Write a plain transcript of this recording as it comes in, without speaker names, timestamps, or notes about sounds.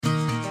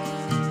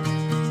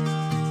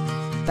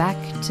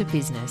Back to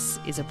Business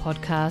is a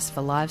podcast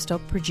for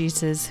livestock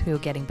producers who are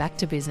getting back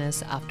to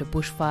business after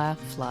bushfire,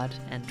 flood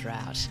and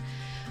drought.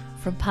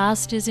 From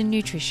pastures and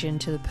nutrition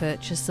to the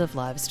purchase of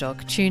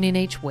livestock, tune in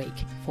each week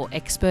for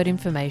expert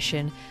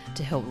information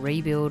to help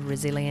rebuild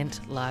resilient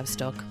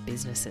livestock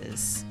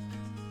businesses.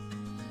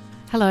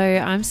 Hello,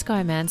 I'm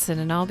Sky Manson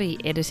and I'll be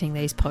editing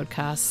these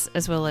podcasts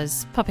as well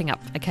as popping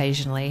up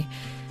occasionally.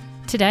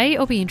 Today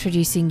I'll be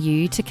introducing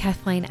you to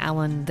Kathleen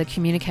Allen, the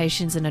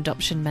Communications and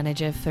Adoption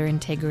Manager for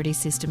Integrity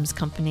Systems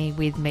Company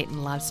with Meat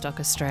and Livestock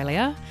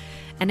Australia,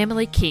 and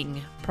Emily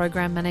King,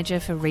 Program Manager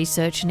for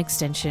Research and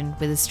Extension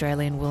with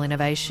Australian Wool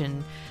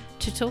Innovation,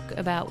 to talk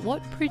about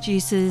what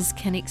producers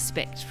can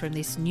expect from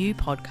this new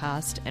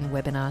podcast and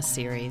webinar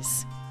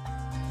series.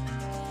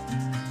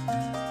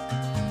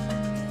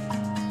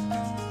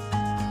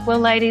 Well,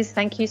 ladies,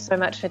 thank you so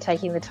much for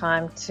taking the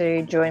time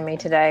to join me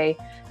today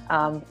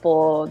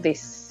for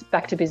this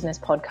Back to Business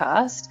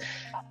podcast.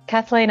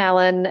 Kathleen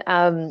Allen,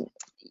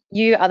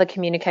 you are the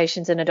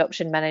Communications and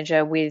Adoption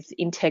Manager with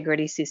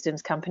Integrity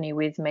Systems Company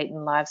with Meat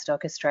and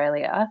Livestock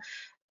Australia.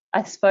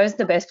 I suppose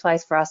the best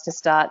place for us to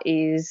start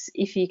is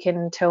if you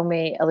can tell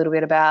me a little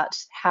bit about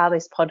how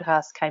this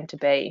podcast came to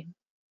be.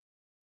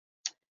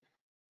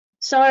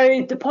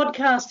 So the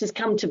podcast has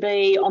come to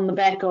be on the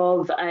back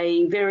of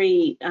a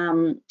very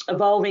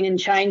evolving and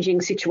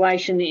changing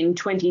situation in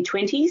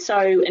 2020. So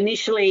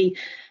initially,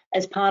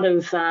 as part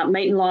of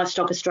Meat and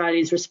Livestock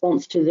Australia's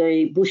response to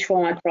the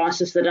bushfire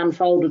crisis that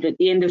unfolded at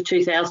the end of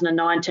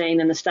 2019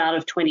 and the start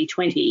of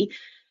 2020,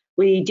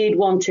 we did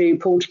want to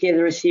pull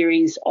together a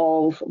series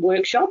of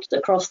workshops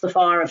across the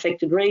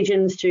fire-affected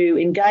regions to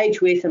engage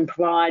with and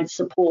provide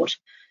support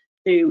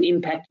to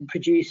impacted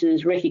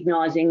producers,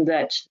 recognising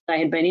that they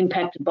had been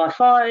impacted by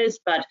fires,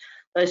 but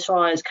those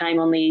fires came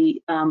on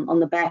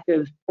the back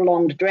of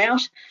prolonged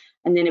drought.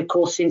 And then, of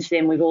course, since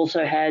then, we've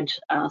also had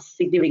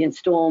significant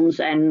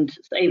storms and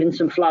even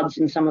some floods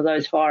in some of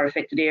those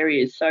fire-affected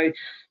areas. So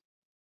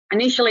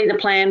initially, the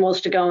plan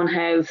was to go and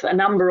have a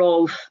number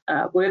of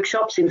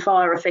workshops in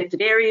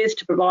fire-affected areas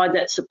to provide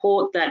that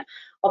support, that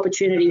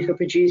opportunity for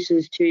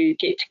producers to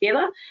get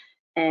together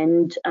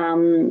and,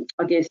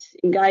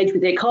 engage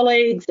with their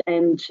colleagues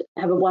and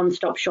have a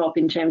one-stop shop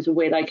in terms of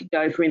where they could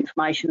go for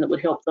information that would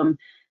help them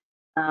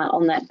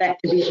on that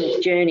back to business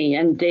journey.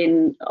 And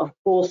then, of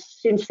course,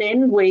 since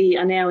then, we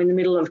are now in the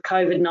middle of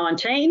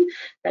COVID-19.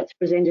 That's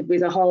presented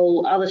with a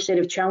whole other set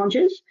of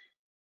challenges.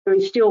 There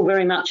is still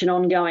very much an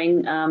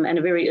ongoing and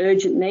a very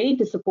urgent need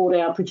to support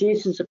our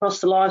producers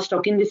across the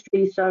livestock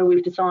industry. So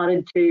we've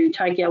decided to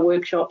take our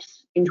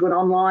workshops into an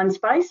online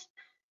space.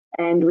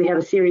 And we have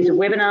a series of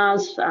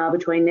webinars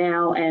between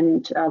now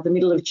and the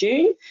middle of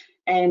June.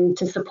 And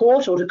to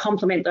support or to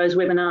complement those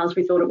webinars,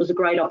 we thought it was a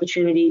great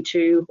opportunity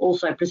to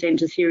also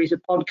present a series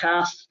of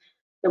podcasts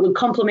that would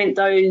complement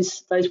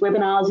those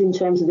webinars in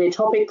terms of their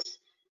topics,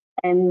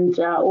 and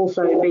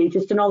also be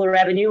just another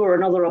avenue or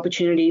another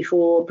opportunity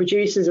for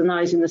producers and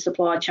those in the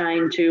supply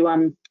chain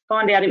to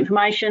find out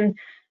information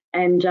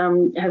and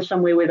have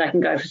somewhere where they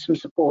can go for some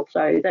support.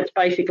 So that's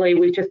basically,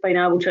 we've just been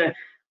able to,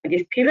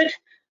 pivot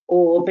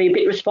or be a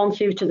bit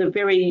responsive to the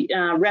very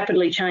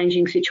rapidly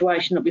changing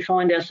situation that we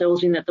find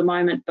ourselves in at the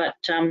moment, but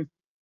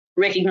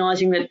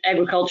recognising that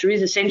agriculture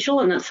is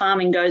essential and that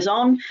farming goes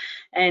on,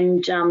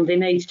 and there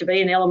needs to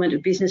be an element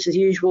of business as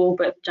usual,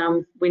 but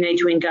we need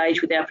to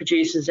engage with our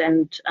producers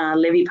and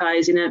levy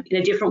payers in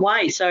a different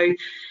way. So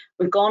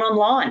we've gone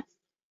online.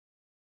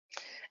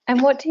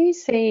 And what do you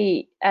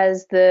see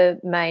as the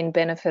main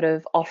benefit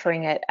of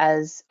offering it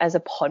as a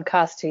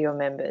podcast to your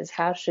members?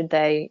 How should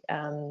they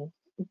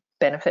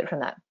benefit from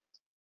that?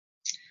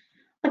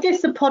 I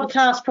guess the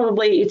podcast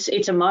probably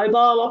it's a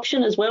mobile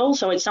option as well,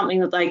 so it's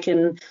something that they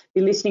can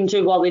be listening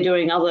to while they're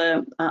doing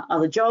other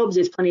jobs.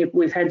 There's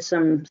we've had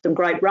some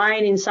great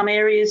rain in some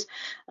areas,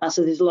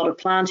 so there's a lot of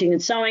planting and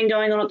sowing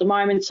going on at the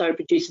moment. So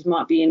producers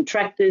might be in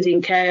tractors,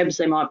 in cabs,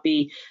 they might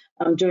be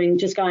going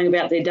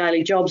about their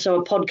daily job.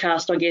 So a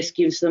podcast, I guess,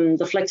 gives them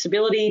the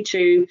flexibility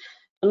to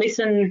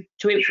listen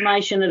to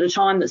information at a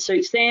time that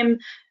suits them.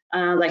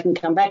 They can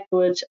come back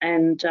to it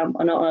and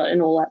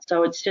all that.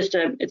 So it's just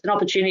it's an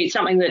opportunity. It's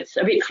something that's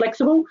a bit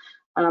flexible.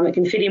 It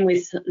can fit in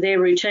with their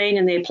routine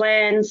and their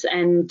plans,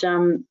 and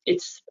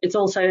it's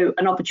also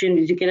an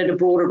opportunity to get at a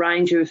broader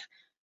range of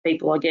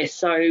people, I guess.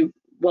 So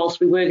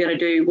whilst we were going to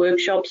do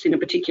workshops in a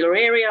particular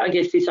area, I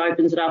guess this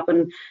opens it up,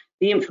 and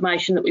the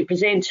information that we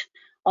present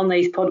on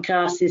these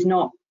podcasts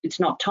it's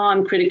not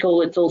time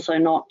critical. It's also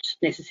not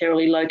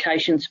necessarily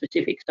location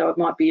specific. So it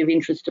might be of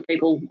interest to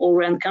people all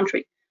around the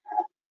country.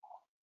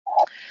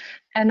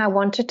 And I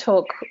want to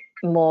talk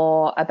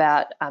more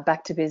about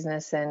back to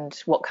business and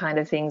what kind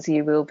of things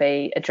you will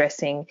be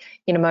addressing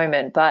in a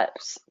moment. But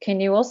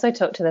can you also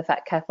talk to the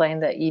fact,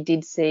 Kathleen, that you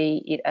did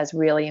see it as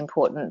really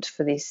important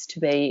for this to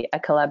be a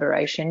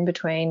collaboration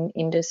between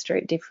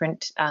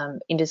different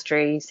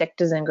industry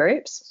sectors and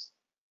groups?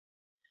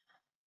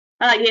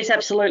 Yes,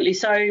 absolutely.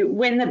 So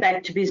when the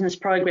Back to Business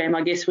program,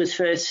 I guess, was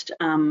first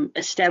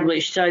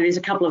established, so there's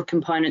a couple of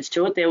components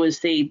to it. There was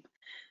the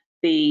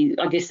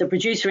I guess the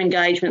producer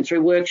engagement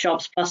through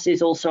workshops, plus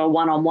there's also a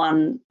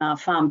one-on-one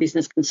farm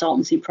business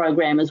consultancy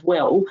program as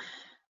well.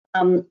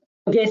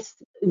 I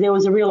guess there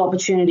was a real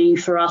opportunity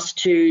for us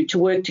to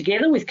work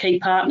together with key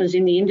partners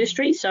in the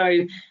industry.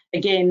 So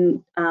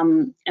again,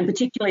 and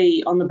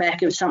particularly on the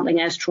back of something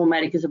as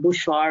traumatic as a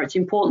bushfire, it's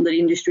important that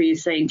industry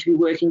is seen to be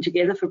working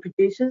together for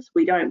producers.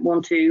 We don't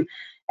want to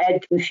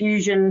add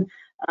confusion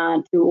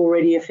to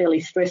already a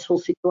fairly stressful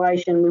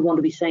situation. We want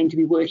to be seen to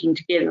be working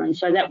together. And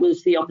so that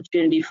was the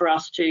opportunity for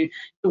us to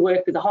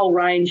work with a whole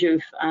range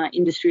of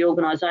industry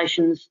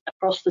organisations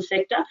across the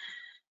sector.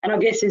 And I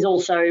guess there's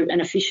also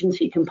an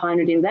efficiency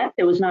component in that.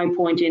 There was no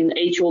point in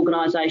each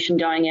organisation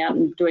going out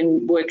and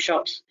doing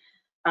workshops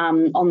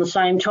on the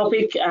same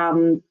topic.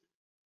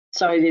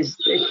 So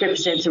it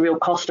represents a real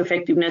cost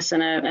effectiveness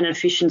and an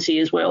efficiency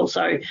as well.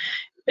 So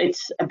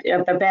it's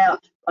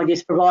about, I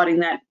guess,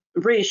 providing that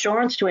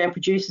reassurance to our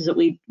producers that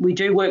we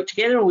do work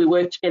together, and we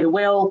work together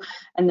well,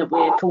 and that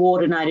we're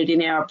coordinated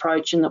in our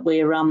approach, and that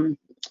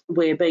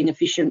we're being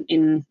efficient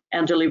in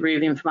our delivery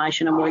of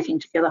information and working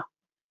together.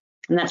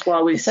 And that's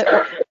why we've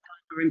started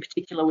in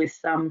particular with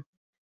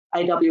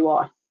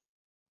AWI.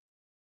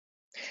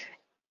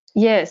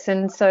 Yes,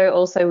 and so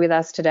also with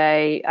us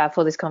today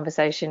for this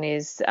conversation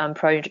is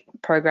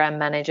Program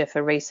Manager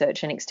for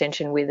Research and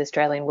Extension with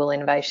Australian Wool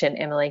Innovation,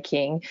 Emily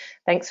King.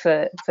 Thanks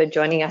for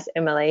joining us,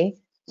 Emily.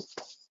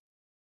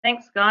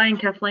 Thanks, Guy and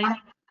Kathleen.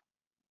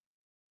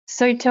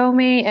 So tell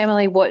me,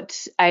 Emily,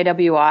 what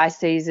AWI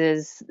sees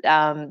as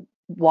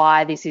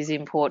why this is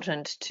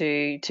important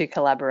to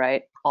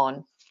collaborate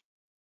on.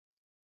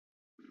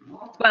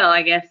 Well,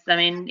 I guess,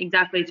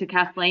 exactly to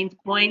Kathleen's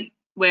point,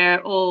 we're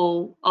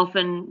all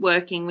often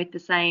working with the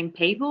same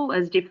people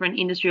as different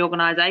industry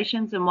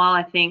organisations. And while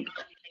I think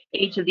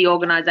each of the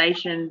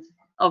organisations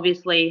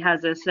obviously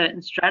has a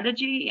certain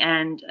strategy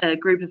and a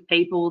group of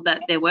people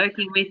that they're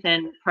working with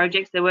and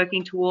projects they're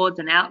working towards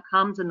and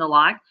outcomes and the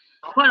like,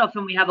 quite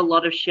often we have a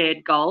lot of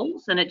shared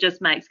goals, and it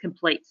just makes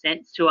complete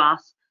sense to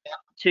us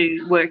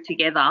to work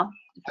together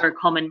for a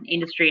common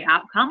industry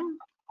outcome,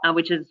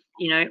 which is,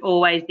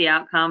 always the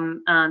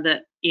outcome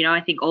that,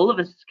 I think all of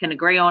us can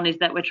agree on, is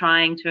that we're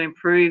trying to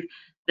improve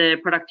the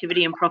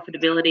productivity and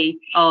profitability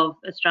of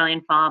Australian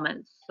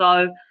farmers.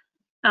 So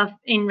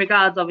in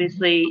regards,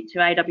 obviously, to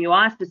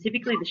AWI,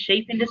 specifically the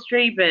sheep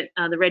industry, but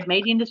the red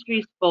meat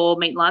industries for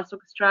Meat and Livestock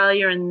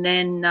Australia, and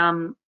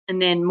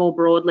then more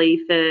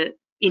broadly for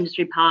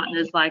industry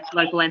partners like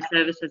Local Land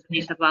Services and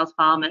New South Wales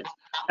farmers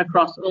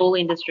across all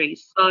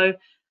industries. So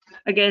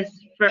I guess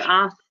for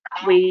us,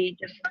 we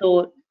just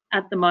thought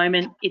at the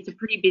moment it's a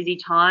pretty busy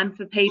time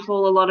for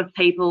people. A lot of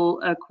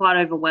people are quite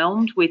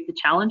overwhelmed with the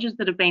challenges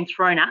that have been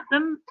thrown at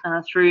them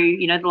through,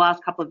 the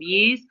last couple of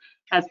years.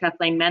 As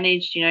Kathleen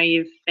managed,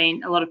 a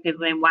lot of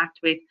people have been whacked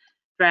with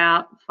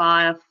drought,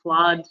 fire,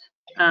 flood,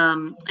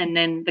 and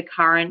then the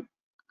current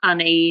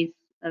unease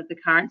of the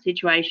current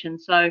situation.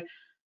 So I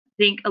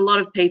think a lot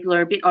of people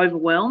are a bit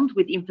overwhelmed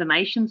with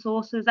information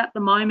sources at the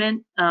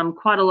moment.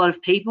 Quite a lot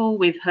of people,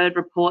 we've heard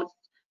reports,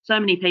 so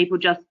many people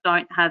just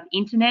don't have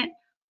internet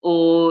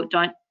or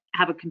don't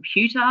have a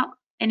computer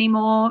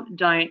anymore,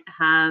 don't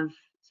have,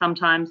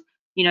 sometimes,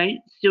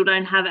 still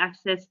don't have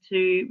access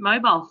to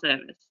mobile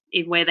service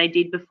where they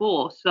did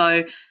before.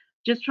 So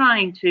just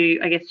trying to,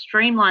 I guess,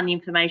 streamline the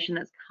information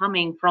that's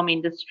coming from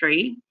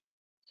industry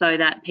so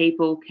that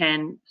people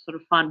can sort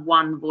of find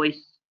one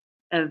voice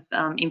of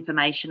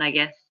information, I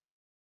guess.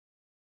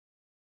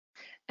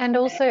 And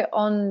also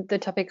on the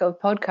topic of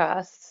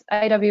podcasts,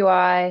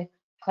 AWI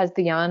has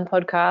the Yarn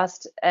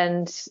podcast,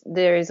 and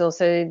there is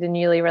also the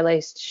newly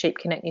released Sheep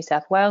Connect New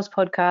South Wales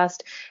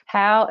podcast.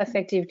 How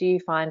effective do you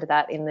find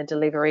that in the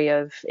delivery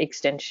of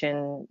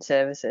extension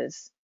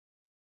services?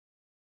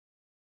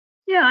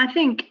 Yeah, I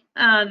think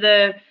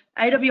the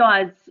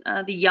AWI's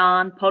the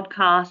Yarn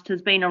podcast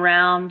has been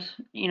around,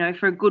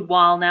 for a good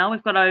while now.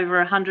 We've got over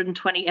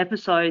 120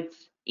 episodes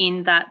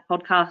in that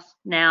podcast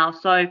now.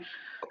 So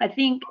I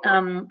think,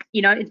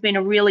 it's been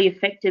a really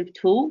effective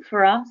tool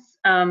for us.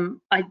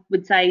 I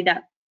would say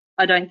that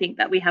I don't think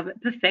that we have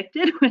it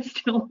perfected. We're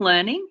still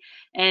learning,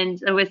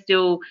 and we're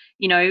still,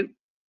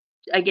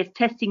 I guess,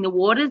 testing the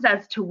waters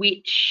as to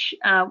which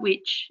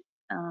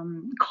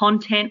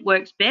content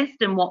works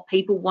best and what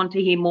people want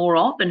to hear more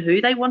of and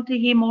who they want to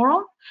hear more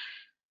of.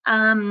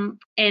 And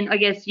I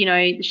guess,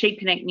 the Sheep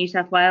Connect New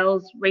South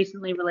Wales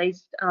recently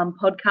released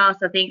podcast,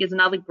 I think, is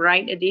another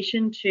great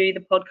addition to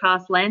the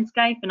podcast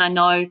landscape. And I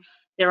know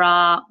there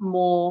are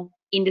more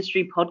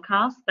industry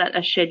podcasts that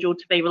are scheduled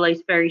to be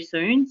released very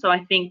soon. So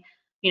I think,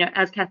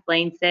 as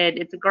Kathleen said,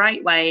 it's a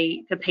great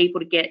way for people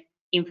to get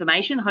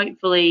information.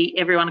 Hopefully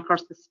everyone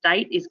across the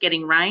state is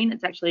getting rain.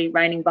 It's actually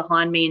raining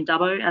behind me in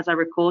Dubbo as I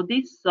record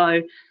this.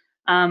 So,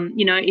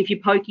 if you're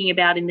poking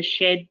about in the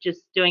shed,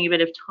 just doing a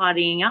bit of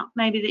tidying up,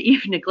 maybe that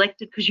you've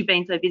neglected because you've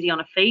been so busy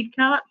on a feed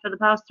cart for the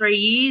past 3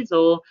 years,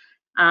 or,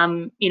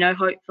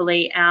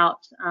 hopefully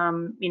out,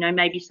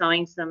 maybe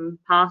sowing some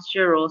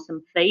pasture or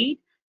some feed.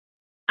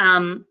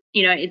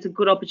 It's a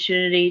good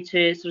opportunity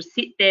to sort of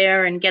sit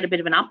there and get a bit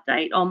of an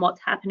update on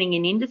what's happening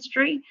in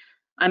industry.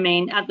 I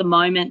mean, at the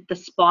moment, the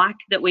spike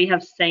that we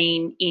have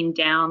seen in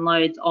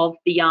downloads of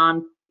the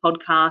Yarn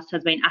podcast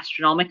has been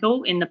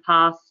astronomical in the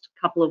past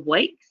couple of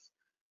weeks.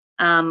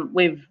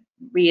 We've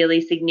really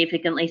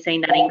significantly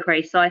seen that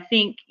increase. So I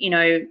think,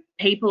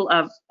 people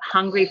are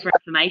hungry for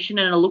information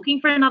and are looking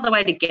for another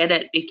way to get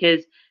it,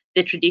 because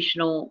the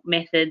traditional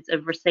methods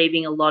of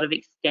receiving a lot of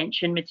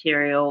extension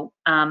material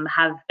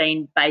have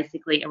been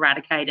basically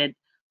eradicated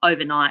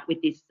overnight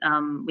with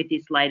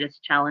this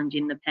latest challenge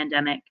in the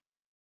pandemic.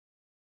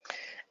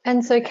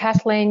 And so,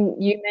 Kathleen,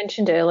 you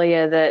mentioned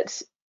earlier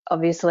that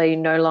obviously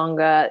no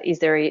longer is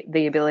there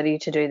the ability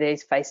to do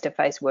these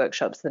face-to-face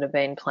workshops that have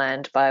been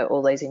planned by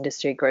all these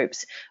industry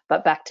groups,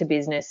 but Back to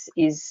Business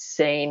is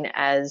seen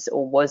as,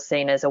 or was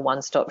seen as, a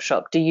one-stop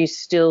shop. Do you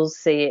still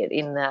see it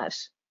in that,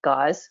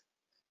 guys?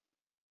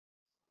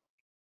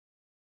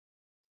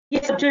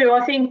 Yes, I do.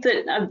 I think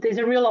that there's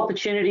a real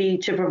opportunity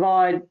to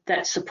provide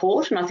that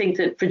support, and I think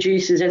that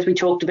producers, as we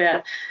talked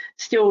about,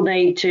 still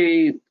need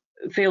to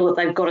feel that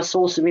they've got a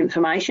source of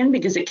information,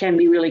 because it can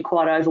be really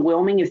quite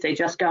overwhelming if they're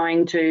just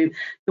going to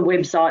the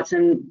websites.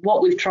 And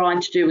what we've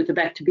tried to do with the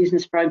Back to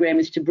Business program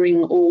is to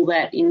bring all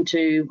that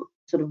into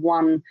sort of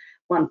one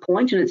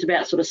point, and it's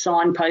about sort of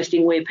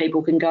signposting where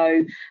people can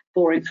go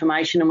for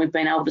information, and we've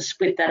been able to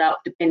split that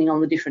up depending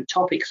on the different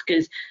topics,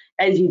 because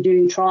as you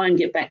do try and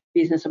get back to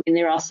business, I mean,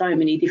 there are so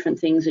many different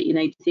things that you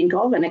need to think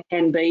of, and it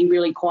can be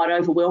really quite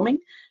overwhelming,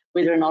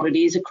 whether or not it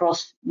is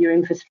across your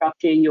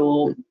infrastructure,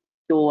 your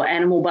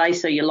animal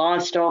base, so your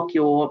livestock,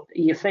 your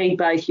feed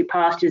base, your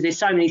pastures. There's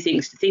so many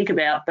things to think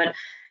about, but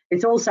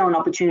it's also an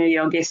opportunity,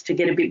 I guess, to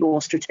get a bit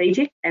more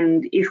strategic.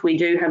 And if we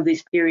do have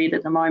this period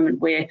at the moment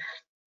where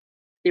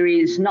there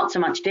is not so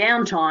much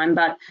downtime,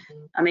 but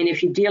I mean,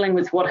 if you're dealing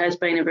with what has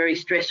been a very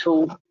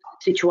stressful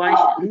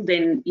situation,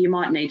 then you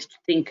might need to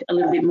think a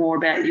little bit more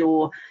about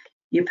your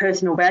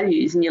personal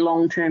values and your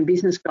long-term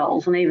business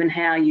goals, and even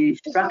how you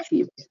structure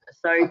your business.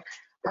 So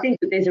I think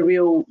that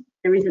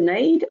there is a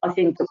need. I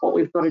think that what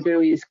we've got to do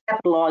is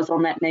capitalise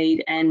on that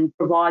need and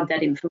provide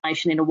that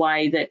information in a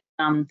way that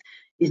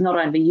is not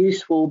only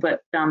useful,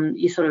 but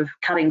you're sort of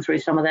cutting through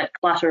some of that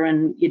clutter,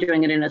 and you're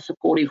doing it in a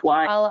supportive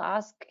way. I'll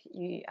ask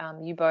you,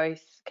 you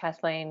both,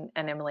 Kathleen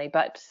and Emily,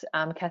 but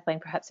Kathleen,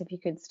 perhaps if you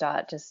could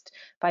start just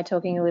by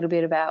talking a little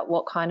bit about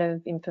what kind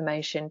of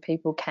information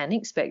people can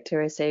expect to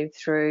receive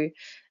through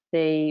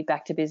the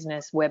Back to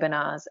Business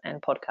webinars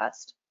and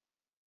podcast.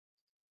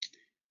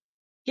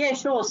 Yeah,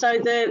 sure. So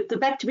the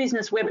Back to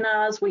Business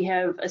webinars, we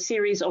have a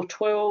series of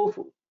 12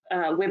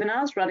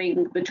 webinars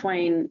running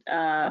between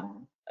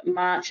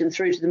March and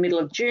through to the middle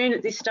of June.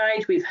 At this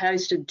stage, we've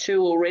hosted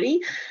 2 already.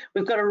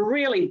 We've got a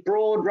really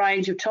broad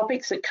range of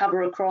topics that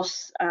cover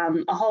across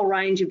a whole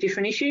range of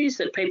different issues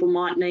that people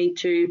might need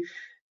to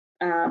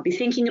be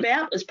thinking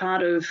about as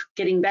part of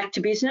getting back to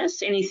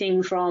business.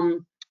 Anything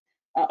from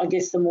I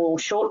guess the more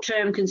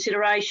short-term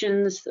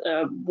considerations,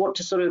 what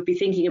to sort of be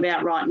thinking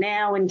about right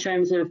now in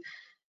terms of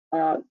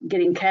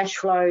getting cash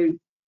flow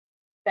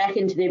back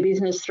into their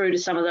business, through to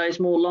some of those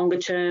more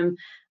longer-term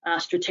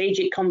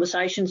strategic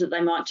conversations that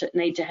they might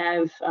need to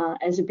have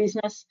as a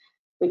business.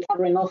 We're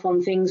covering off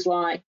on things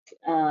like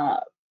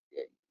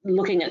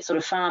looking at sort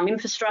of farm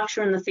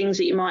infrastructure and the things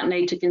that you might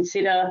need to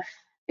consider.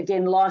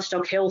 Again,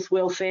 livestock health,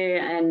 welfare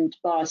and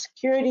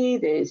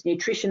biosecurity. There's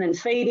nutrition and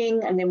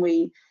feeding, and then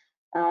we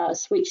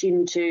switch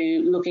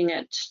into looking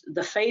at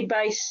the feed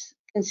base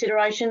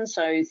considerations,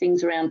 so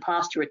things around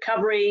pasture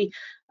recovery,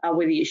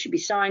 whether you should be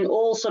sowing,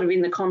 all sort of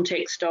in the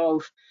context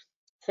of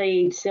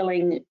feed,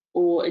 selling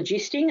or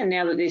agisting. And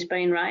now that there's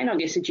been rain, I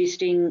guess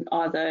agisting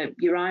either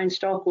your own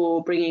stock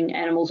or bringing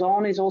animals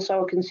on is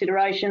also a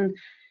consideration.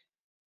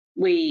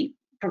 We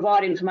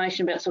provide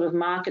information about sort of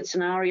market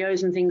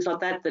scenarios and things like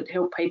that that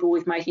help people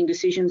with making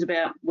decisions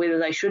about whether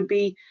they should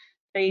be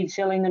feed,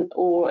 selling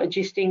or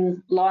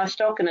agisting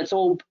livestock, and it's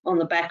all on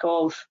the back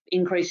of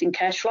increasing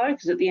cash flow,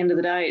 because at the end of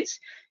the day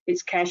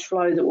it's cash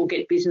flow that will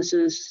get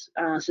businesses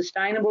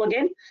sustainable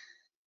again.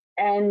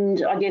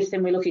 And I guess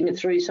then we're looking at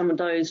through some of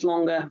those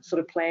longer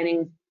sort of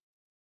planning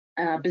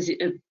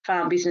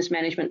farm business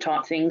management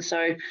type things,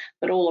 so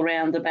but all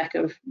around the back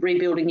of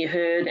rebuilding your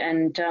herd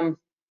and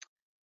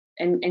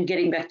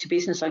getting back to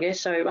business, I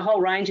guess. So a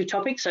whole range of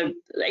topics. So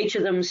each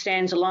of them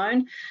stands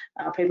alone.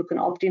 People can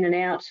opt in and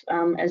out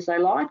as they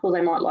like, or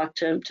they might like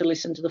to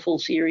listen to the full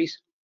series.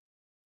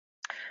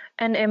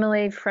 And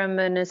Emily, from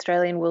an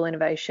Australian wool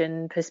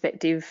innovation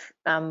perspective,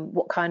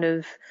 what kind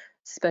of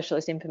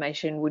specialist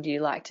information would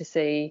you like to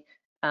see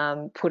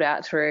put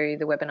out through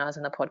the webinars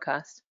and the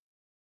podcast?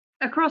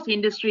 Across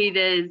industry,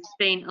 there's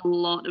been a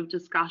lot of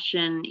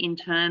discussion in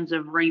terms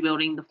of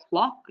rebuilding the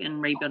flock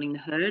and rebuilding the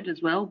herd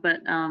as well.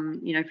 But,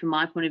 from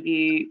my point of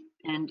view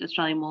and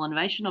Australian Wool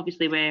Innovation,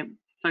 obviously we're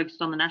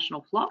focused on the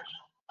national flock.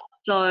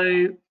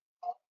 So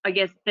I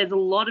guess there's a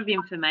lot of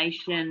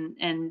information,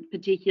 and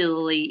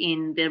particularly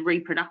in the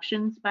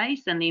reproduction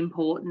space and the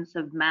importance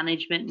of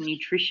management and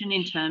nutrition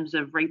in terms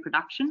of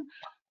reproduction.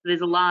 So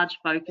there's a large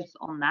focus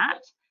on that.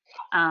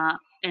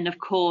 And of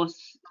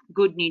course,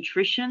 good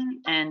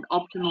nutrition and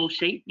optimal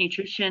sheep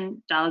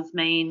nutrition does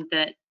mean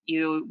that,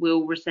 you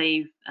will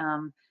receive,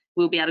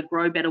 will be able to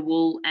grow better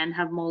wool and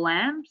have more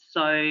lambs.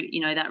 So,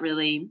 you know, that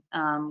really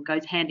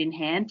goes hand in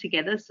hand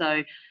together.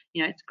 So,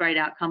 you know, it's a great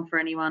outcome for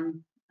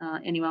anyone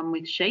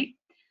with sheep.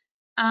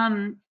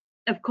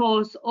 Of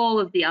course, all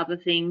of the other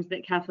things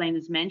that Kathleen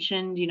has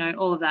mentioned, you know,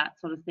 all of that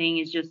sort of thing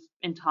is just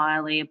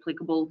entirely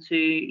applicable to,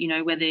 you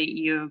know, whether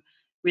you're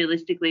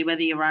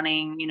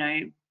running, you know,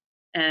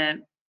 a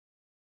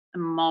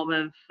mob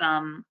of,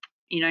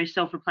 you know,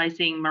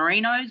 self-replacing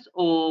merinos,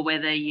 or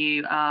whether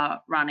you are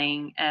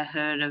running a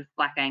herd of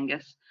Black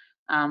Angus.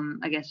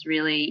 I guess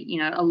really, you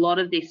know, a lot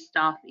of this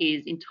stuff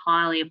is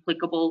entirely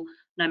applicable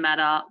no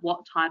matter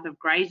what type of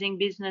grazing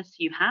business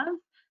you have.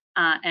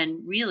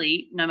 And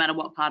really, no matter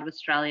what part of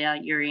Australia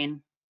you're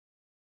in.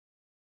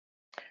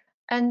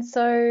 And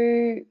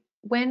so,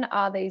 when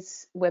are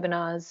these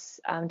webinars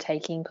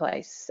taking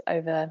place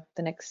over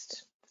the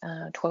next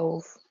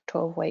 12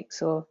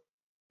 weeks, or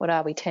what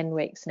are we, 10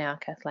 weeks now,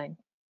 Kathleen?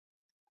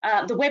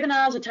 The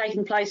webinars are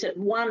taking place at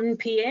 1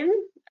 p.m.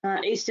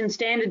 Eastern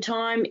Standard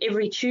Time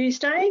every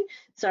Tuesday.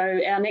 So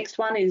our next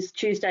one is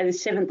Tuesday the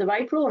 7th of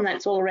April, and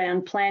that's all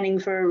around planning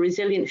for a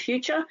resilient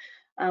future.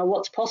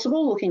 What's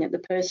possible, looking at the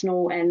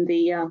personal and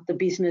the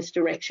business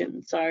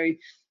direction. So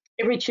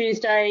every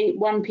Tuesday,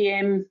 1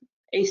 p.m.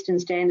 Eastern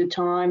Standard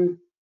Time,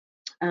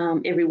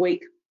 every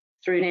week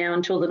through now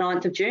until the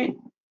 9th of June.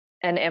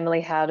 And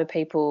Emily, how do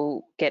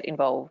people get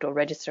involved or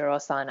register or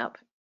sign up?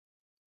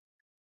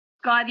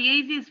 Guy, the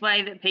easiest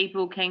way that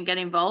people can get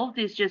involved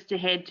is just to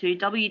head to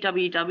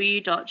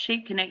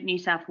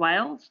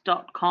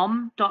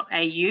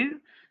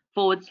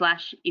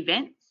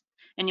www.sheepconnectnewsouthwales.com.au/events.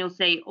 And you'll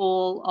see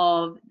all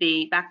of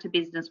the Back to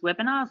Business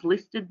webinars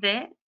listed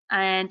there.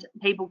 And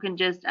people can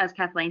just, as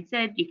Kathleen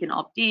said, you can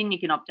opt in, you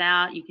can opt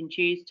out, you can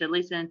choose to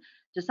listen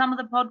to some of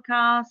the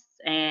podcasts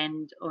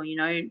or, you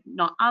know,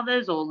 not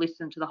others, or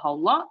listen to the whole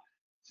lot.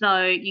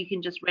 So you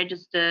can just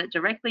register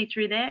directly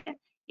through there.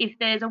 If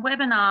there's a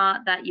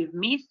webinar that you've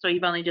missed, or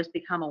you've only just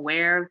become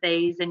aware of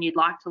these and you'd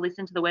like to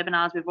listen to the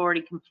webinars we've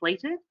already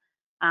completed,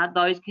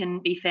 those can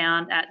be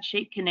found at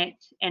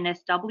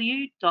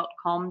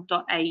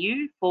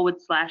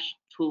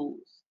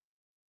sheepconnectnsw.com.au/tools.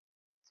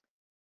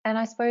 And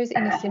I suppose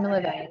in a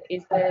similar vein,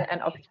 is there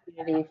an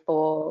opportunity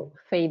for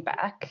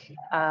feedback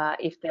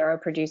if there are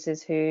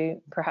producers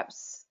who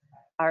perhaps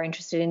are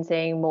interested in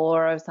seeing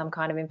more of some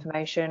kind of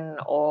information,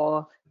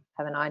 or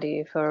have an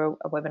idea for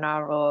a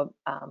webinar, or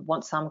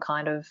want some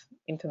kind of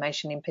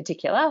information in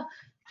particular?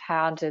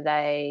 How do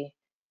they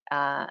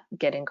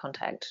get in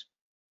contact?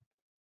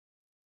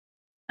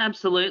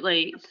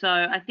 Absolutely. So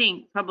I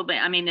think probably,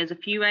 I mean, there's a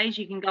few ways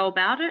you can go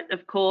about it.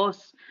 Of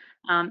course,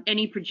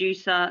 any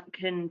producer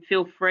can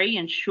feel free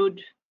and should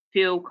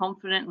feel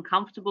confident and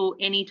comfortable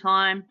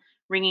anytime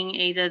ringing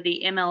either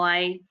the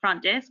MLA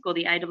front desk or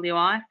the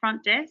AWI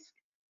front desk.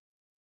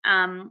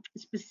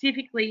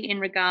 Specifically in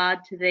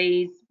regard to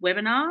these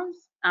webinars,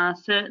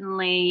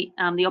 certainly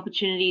the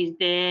opportunity is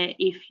there.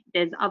 If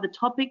there's other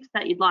topics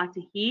that you'd like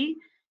to hear,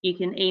 you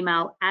can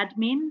email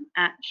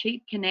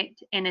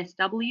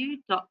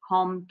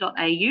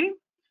admin@sheepconnectnsw.com.au,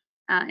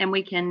 and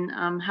we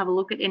can have a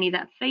look at any of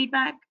that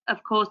feedback.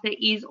 Of course, there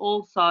is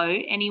also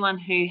anyone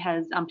who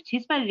has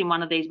participated in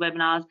one of these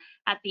webinars.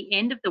 At the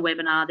end of the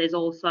webinar, there's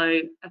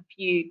also a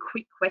few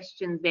quick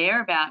questions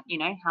there about, you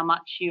know, how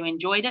much you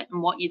enjoyed it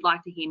and what you'd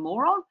like to hear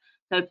more of.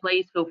 So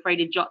please feel free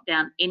to jot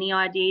down any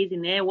ideas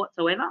in there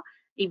whatsoever,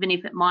 even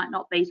if it might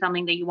not be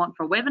something that you want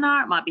for a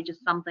webinar. It might be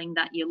just something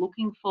that you're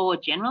looking for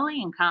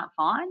generally and can't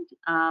find.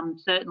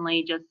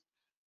 Certainly just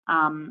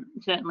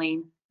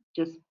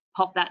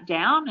pop that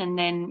down. And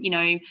then, you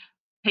know,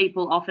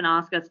 people often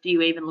ask us, do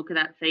you even look at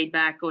that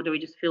feedback, or do we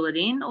just fill it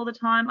in all the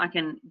time? I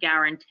can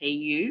guarantee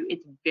you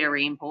it's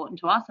very important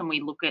to us, and we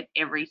look at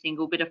every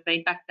single bit of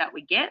feedback that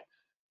we get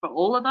for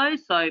all of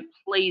those. So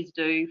please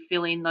do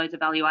fill in those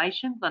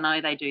evaluations. I know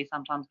they do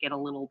sometimes get a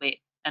little bit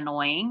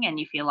annoying and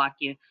you feel like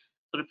you're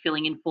sort of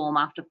filling in form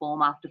after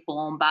form after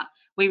form, but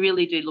we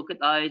really do look at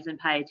those and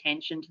pay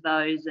attention to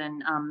those,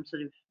 and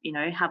sort of, you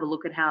know, have a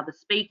look at how the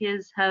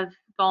speakers have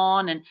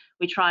gone, and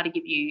we try to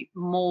give you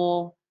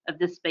more of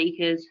the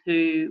speakers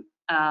who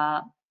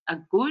are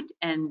good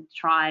and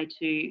try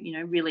to, you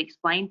know, really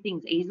explain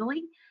things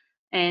easily.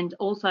 And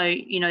also,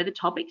 you know, the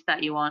topics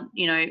that you want.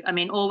 You know, I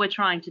mean, all we're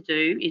trying to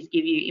do is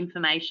give you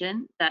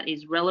information that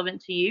is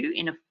relevant to you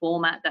in a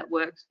format that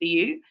works for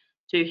you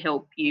to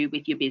help you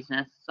with your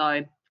business.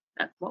 So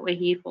that's what we're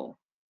here for.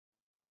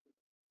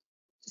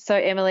 So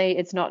Emily,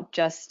 it's not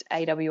just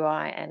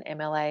AWI and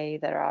MLA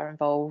that are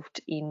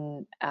involved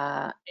in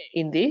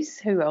this.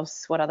 Who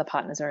else? What other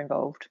partners are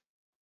involved?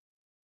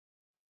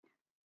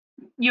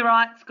 You're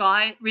right,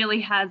 Sky. It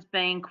really has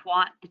been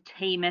quite a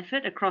team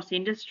effort across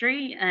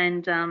industry,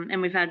 and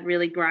we've had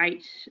really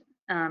great,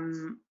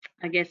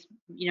 I guess,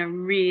 you know,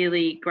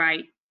 really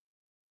great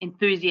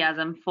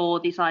enthusiasm for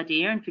this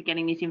idea and for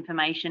getting this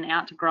information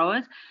out to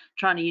growers,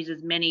 trying to use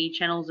as many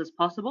channels as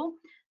possible.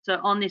 So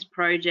on this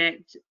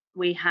project,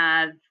 we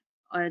have,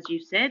 as you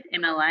said,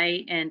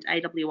 MLA and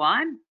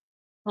AWI,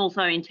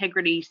 also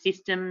Integrity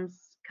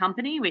Systems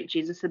company, which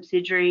is a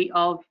subsidiary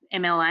of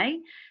MLA,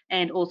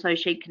 and also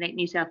Sheep Connect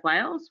New South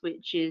Wales,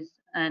 which is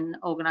an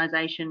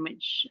organisation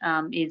which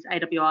is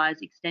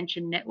AWI's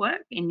extension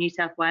network in New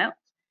South Wales.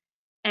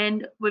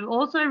 And we've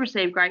also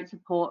received great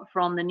support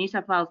from the New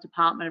South Wales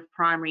Department of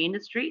Primary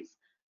Industries,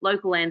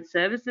 Local Land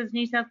Services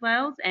New South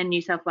Wales, and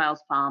New South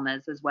Wales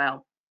Farmers as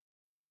well.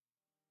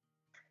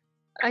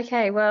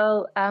 Okay,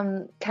 well,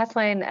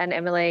 Kathleen and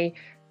Emily,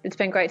 it's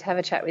been great to have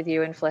a chat with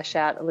you and flesh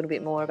out a little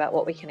bit more about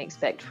what we can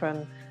expect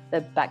from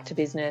the Back to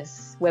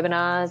Business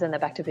webinars and the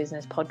Back to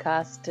Business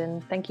podcast.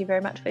 And thank you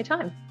very much for your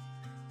time.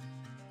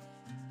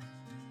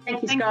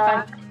 Thank you,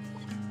 Sky.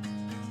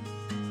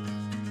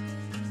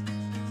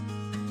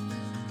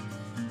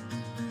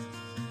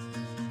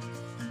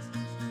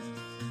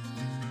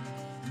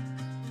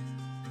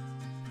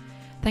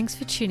 Thanks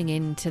for tuning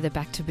in to the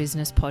Back to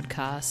Business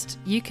podcast.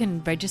 You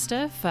can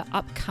register for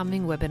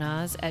upcoming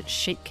webinars at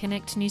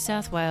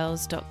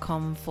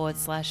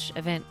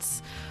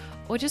sheepconnectnewsouthwales.com/events,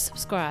 or just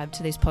subscribe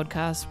to this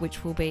podcast,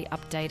 which will be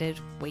updated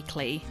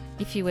weekly.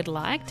 If you would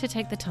like to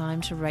take the time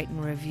to rate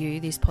and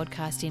review this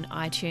podcast in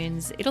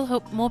iTunes, it'll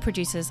help more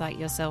producers like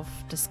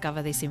yourself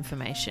discover this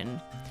information.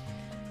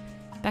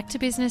 Back to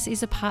Business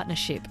is a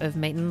partnership of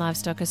Meat and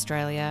Livestock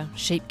Australia,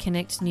 Sheep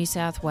Connect New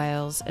South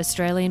Wales,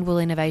 Australian Wool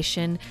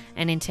Innovation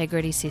and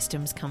Integrity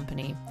Systems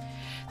Company.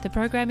 The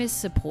program is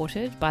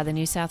supported by the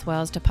New South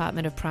Wales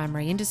Department of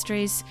Primary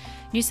Industries,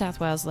 New South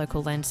Wales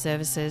Local Land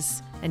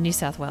Services and New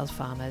South Wales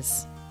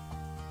Farmers.